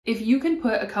If you can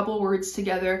put a couple words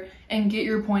together and get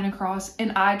your point across,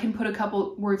 and I can put a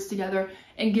couple words together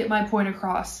and get my point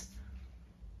across.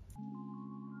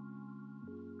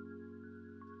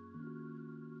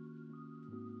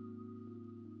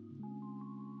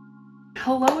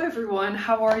 Hello everyone,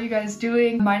 how are you guys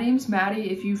doing? My name's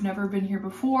Maddie if you've never been here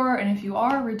before, and if you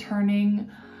are a returning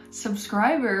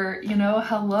subscriber,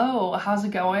 hello, how's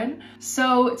it going?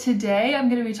 So today I'm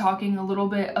going to be talking a little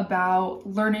bit about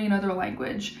learning another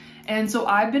language. And so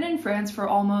I've been in France for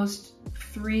almost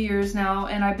 3 years now,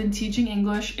 and I've been teaching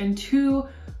English in 2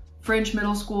 French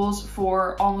middle schools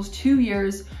for almost 2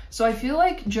 years. So I feel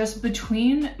like just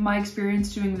between my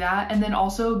experience doing that and then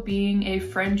also being a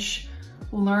French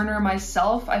learner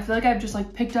myself, I feel like I've just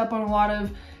picked up on a lot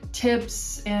of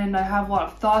tips and I have a lot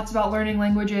of thoughts about learning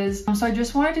languages. So I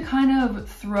just wanted to kind of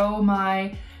throw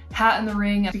my hat in the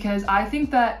ring because I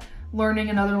think that learning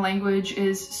another language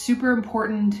is super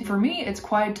important. For me, it's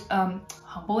quite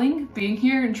humbling being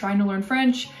here and trying to learn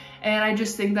French, and I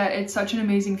just think that it's such an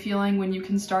amazing feeling when you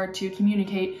can start to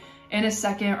communicate in a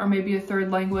second or maybe a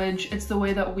third language. It's the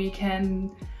way that we can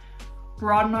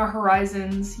broaden our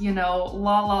horizons,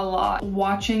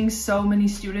 Watching so many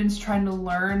students trying to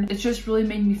learn, it's just really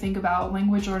made me think about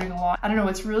language learning a lot. I don't know,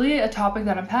 it's really a topic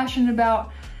that I'm passionate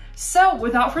about. So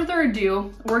without further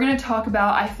ado, we're gonna talk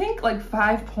about, I think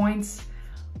 5 points,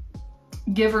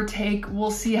 give or take.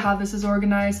 We'll see how this is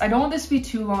organized. I don't want this to be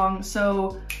too long,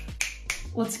 so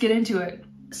let's get into it.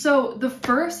 So the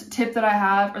first tip that I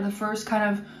have, or the first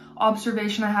kind of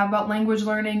observation I have about language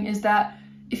learning, is that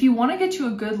if you want to get to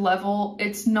a good level,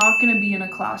 it's not going to be in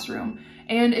a classroom.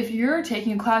 And if you're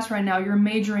taking a class right now, you're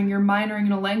majoring, you're minoring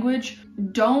in a language,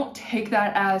 don't take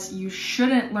that as you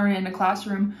shouldn't learn it in a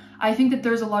classroom. I think that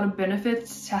there's a lot of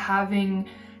benefits to having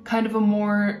kind of a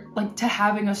more, to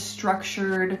having a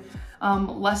structured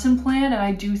lesson plan. And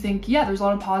I do think, yeah, there's a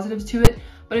lot of positives to it.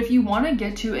 But if you want to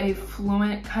get to a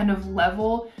fluent kind of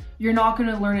level, you're not going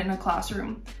to learn it in a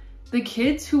classroom. The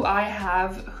kids who I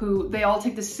have, they all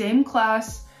take the same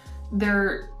class,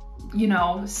 they're,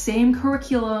 same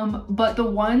curriculum, but the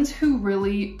ones who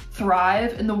really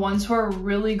thrive and the ones who are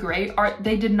really great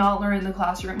they did not learn in the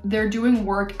classroom. They're doing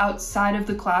work outside of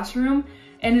the classroom,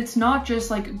 and it's not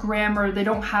just grammar. They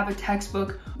don't have a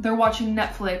textbook. They're watching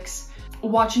Netflix,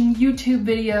 watching YouTube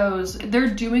videos. They're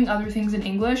doing other things in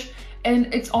English,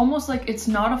 and it's almost it's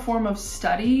not a form of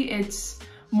study. It's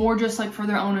more just for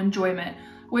their own enjoyment.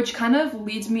 Which kind of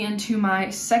leads me into my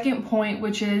second point,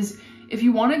 which is if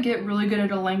you want to get really good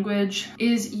at a language,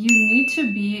 is you need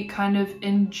to be kind of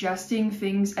ingesting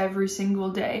things every single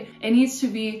day. It needs to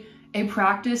be a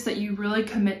practice that you really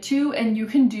commit to, and you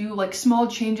can do small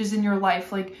changes in your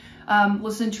life,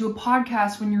 listen to a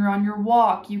podcast when you're on your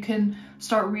walk. You can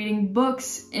start reading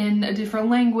books in a different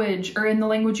language or in the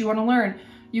language you want to learn.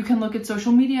 You can look at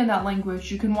social media in that language.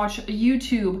 You can watch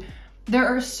YouTube. There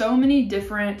are so many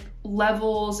different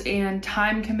levels and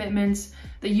time commitments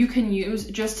that you can use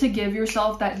just to give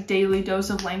yourself that daily dose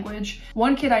of language.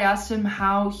 One kid, I asked him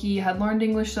how he had learned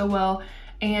English so well,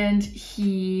 and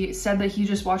he said that he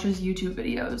just watches YouTube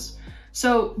videos.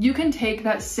 So you can take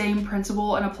that same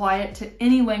principle and apply it to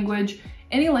any language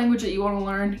that you want to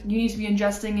learn. You need to be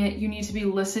ingesting it. You need to be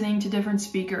listening to different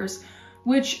speakers,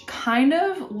 which kind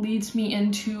of leads me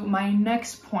into my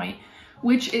next point,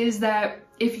 which is that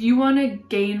if you want to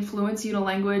gain fluency in a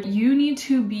language, you need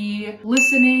to be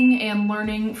listening and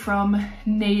learning from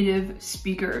native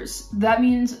speakers. That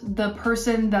means the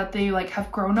person that they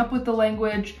have grown up with the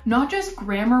language, not just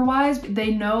grammar wise, but they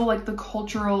know the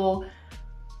cultural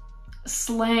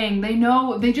slang. They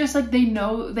know, they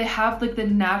have the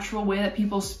natural way that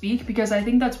people speak, because I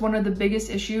think that's one of the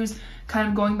biggest issues, kind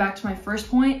of going back to my first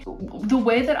point. The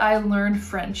way that I learned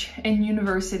French in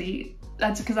university,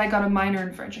 that's because I got a minor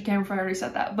in French. I can't remember if I already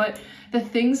said that, but the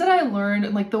things that I learned,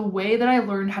 the way that I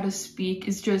learned how to speak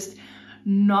is just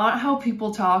not how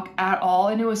people talk at all.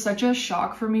 And it was such a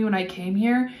shock for me when I came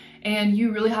here, and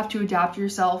you really have to adapt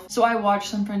yourself. So I watched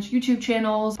some French YouTube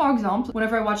channels. For example,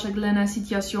 whenever I watch Lena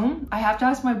Situation, I have to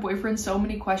ask my boyfriend so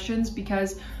many questions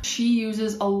because she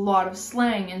uses a lot of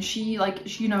slang, and she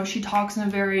talks in a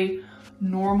very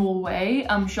normal way.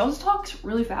 She also talks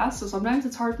really fast, so sometimes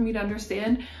it's hard for me to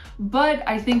understand. But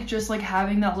I think just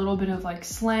having that little bit of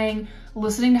slang,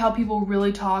 listening to how people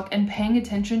really talk, and paying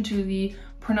attention to the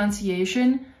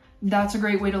pronunciation, that's a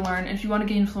great way to learn. And if you want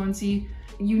to gain fluency,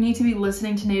 you need to be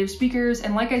listening to native speakers.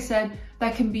 And like I said,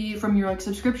 that can be from your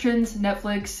subscriptions,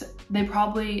 Netflix, they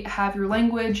probably have your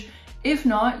language. If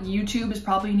not, YouTube is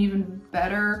probably an even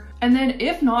better. And then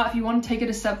if not, if you want to take it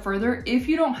a step further, if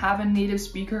you don't have a native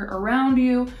speaker around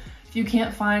you, if you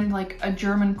can't find like a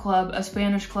German club, a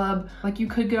Spanish club, like you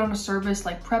could get on a service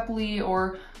like Preply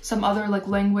or some other like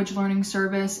language learning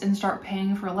service and start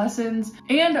paying for lessons.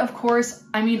 And of course,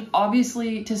 I mean,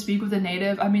 obviously to speak with a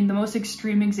native, I mean, the most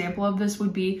extreme example of this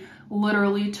would be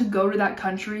literally to go to that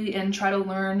country and try to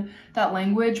learn that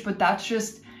language. But that's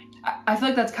just, I feel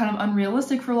like that's kind of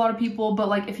unrealistic for a lot of people. But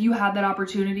like if you had that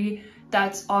opportunity,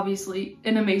 that's obviously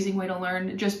an amazing way to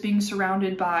learn, just being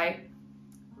surrounded by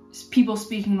people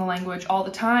speaking the language all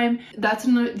the time.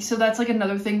 So that's like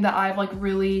another thing that I've like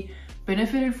really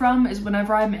benefited from, is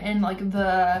whenever I'm in like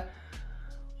the,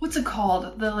 what's it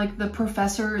called?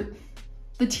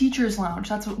 The teacher's lounge.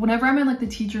 Whenever I'm in like the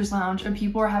teacher's lounge and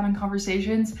people are having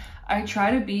conversations, I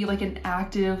try to be like an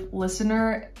active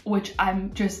listener, which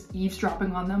I'm just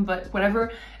eavesdropping on them, but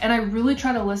whatever. And I really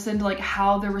try to listen to like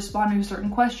how they're responding to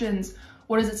certain questions.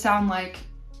 What does it sound like?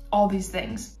 All these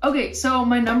things. Okay, so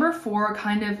my number 4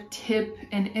 kind of tip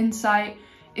and insight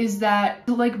is that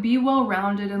to like be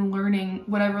well-rounded in learning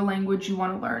whatever language you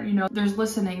want to learn. You know, there's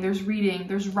listening, there's reading,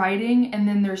 there's writing, and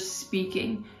then there's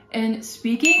speaking. And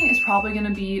speaking is probably going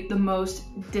to be the most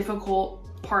difficult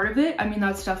part of it. I mean,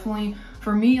 that's definitely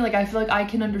for me, like I feel like I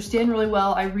can understand really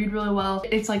well, I read really well.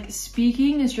 It's like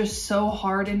speaking is just so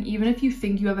hard, and even if you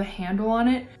think you have a handle on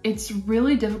it, it's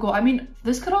really difficult. I mean,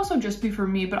 this could also just be for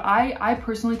me, but I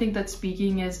personally think that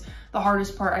speaking is the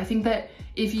hardest part. I think that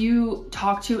if you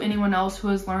talk to anyone else who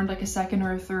has learned like a second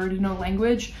or a third, you know,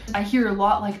 language, I hear a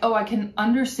lot like, oh, I can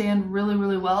understand really,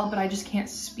 really well, but I just can't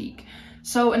speak.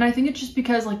 So, and I think it's just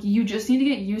because like you just need to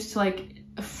get used to like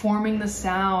forming the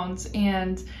sounds,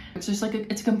 and it's just like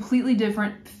it's a completely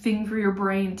different thing for your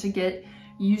brain to get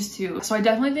used to. So I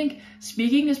definitely think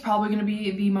speaking is probably going to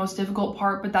be the most difficult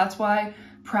part, but that's why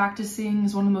practicing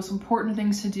is one of the most important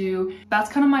things to do.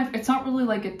 That's kind of it's not really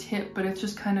like a tip, but it's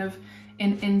just kind of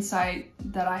an insight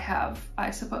that I have, I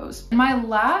suppose. And my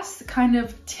last kind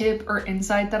of tip or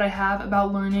insight that I have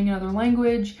about learning another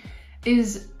language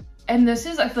is, and this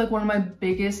is I feel like one of my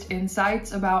biggest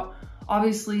insights about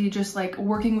obviously just like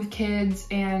working with kids,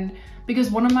 and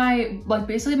because one of my like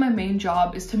basically my main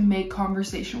job is to make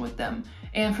conversation with them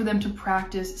and for them to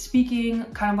practice speaking.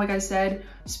 Kind of like I said,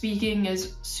 speaking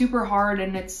is super hard,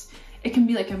 and it can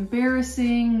be like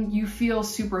embarrassing. You feel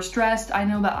super stressed. I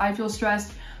know that I feel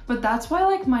stressed, but that's why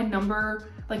like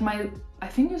I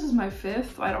think this is my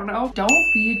 5th, I don't know.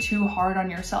 Don't be too hard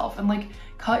on yourself and like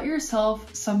cut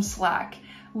yourself some slack.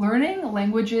 Learning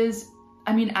languages,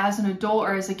 I mean, as an adult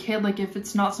or as a kid, like if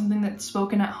it's not something that's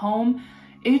spoken at home,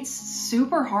 it's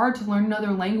super hard to learn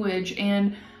another language.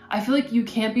 And I feel like you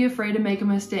can't be afraid to make a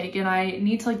mistake. And I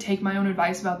need to like take my own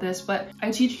advice about this, but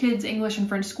I teach kids English in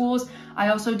French schools. I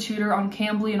also tutor on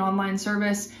Cambly, an online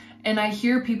service. And I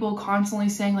hear people constantly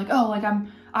saying like, oh, like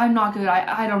I'm not good.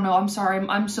 I don't know. I'm sorry.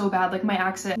 I'm so bad. Like my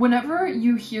accent. Whenever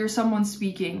you hear someone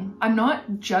speaking, I'm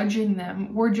not judging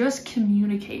them. We're just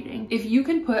communicating. If you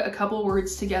can put a couple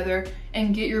words together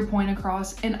and get your point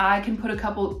across, and I can put a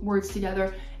couple words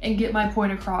together and get my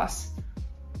point across,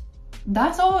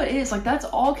 that's all it is. Like that's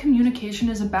all communication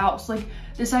is about. So like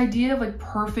this idea of like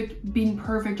being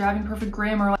perfect, or having perfect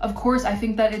grammar. Of course, I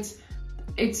think that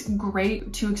it's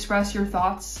great to express your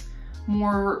thoughts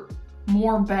more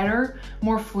better,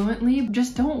 more fluently.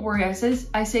 Just don't worry. I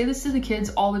say this to the kids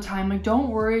all the time, like don't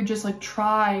worry, just like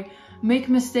try, make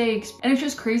mistakes. And it's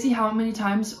just crazy how many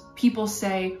times people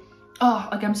say, oh,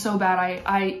 like I'm so bad,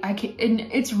 I can't,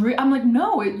 and I'm like,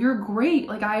 no, you're great.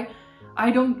 Like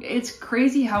I don't, it's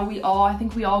crazy how I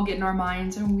think we all get in our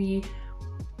minds, and we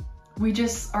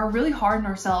just are really hard on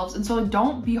ourselves. And so like,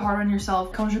 don't be hard on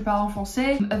yourself. Quand je parle en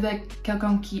français avec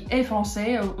quelqu'un qui est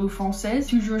français ou française,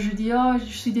 toujours je dis, oh,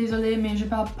 je suis désolée, mais je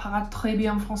parle pas très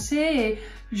bien français, et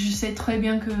je sais très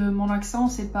bien que mon accent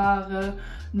c'est pas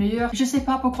meilleur. Je sais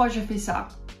pas pourquoi je fais ça.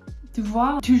 Tu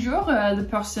vois, toujours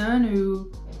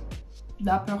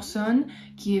la personne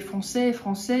qui est français,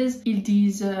 française, ils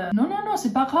disent non,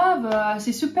 c'est pas grave,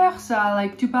 c'est super ça,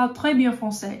 like tu parles très bien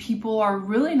français. People are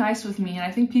really nice with me, and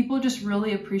I think people just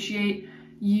really appreciate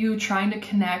you trying to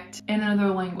connect in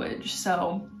another language.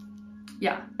 So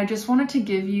yeah, I just wanted to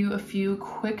give you a few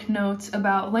quick notes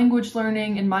about language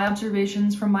learning and my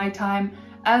observations from my time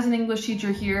as an English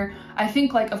teacher here. I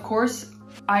think like, of course,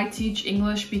 I teach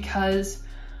English because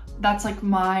that's like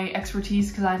my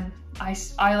expertise, because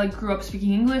I like grew up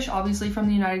speaking English, obviously from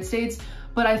the United States,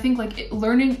 but I think like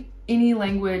learning any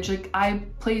language, like I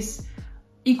place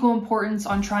equal importance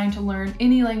on trying to learn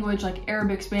any language, like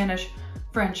Arabic, Spanish,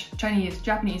 French, Chinese,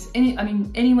 Japanese,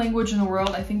 any language in the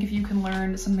world. I think if you can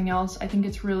learn something else, I think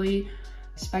it's really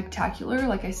spectacular,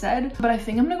 like I said. But I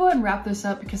think I'm gonna go ahead and wrap this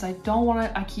up because I don't want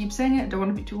to, I keep saying it, I don't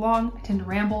want to be too long. I tend to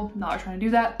ramble, not trying to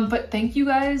do that. But thank you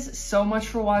guys so much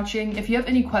for watching. If you have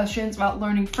any questions about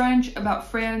learning French, about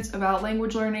France, about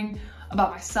language learning,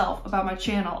 about myself, about my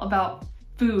channel, about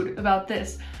food, about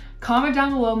this, comment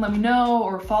down below and let me know,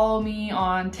 or follow me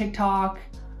on TikTok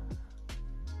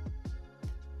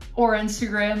or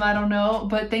Instagram, I don't know.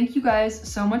 But thank you guys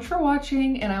so much for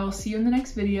watching, and I will see you in the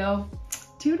next video.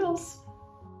 Toodles!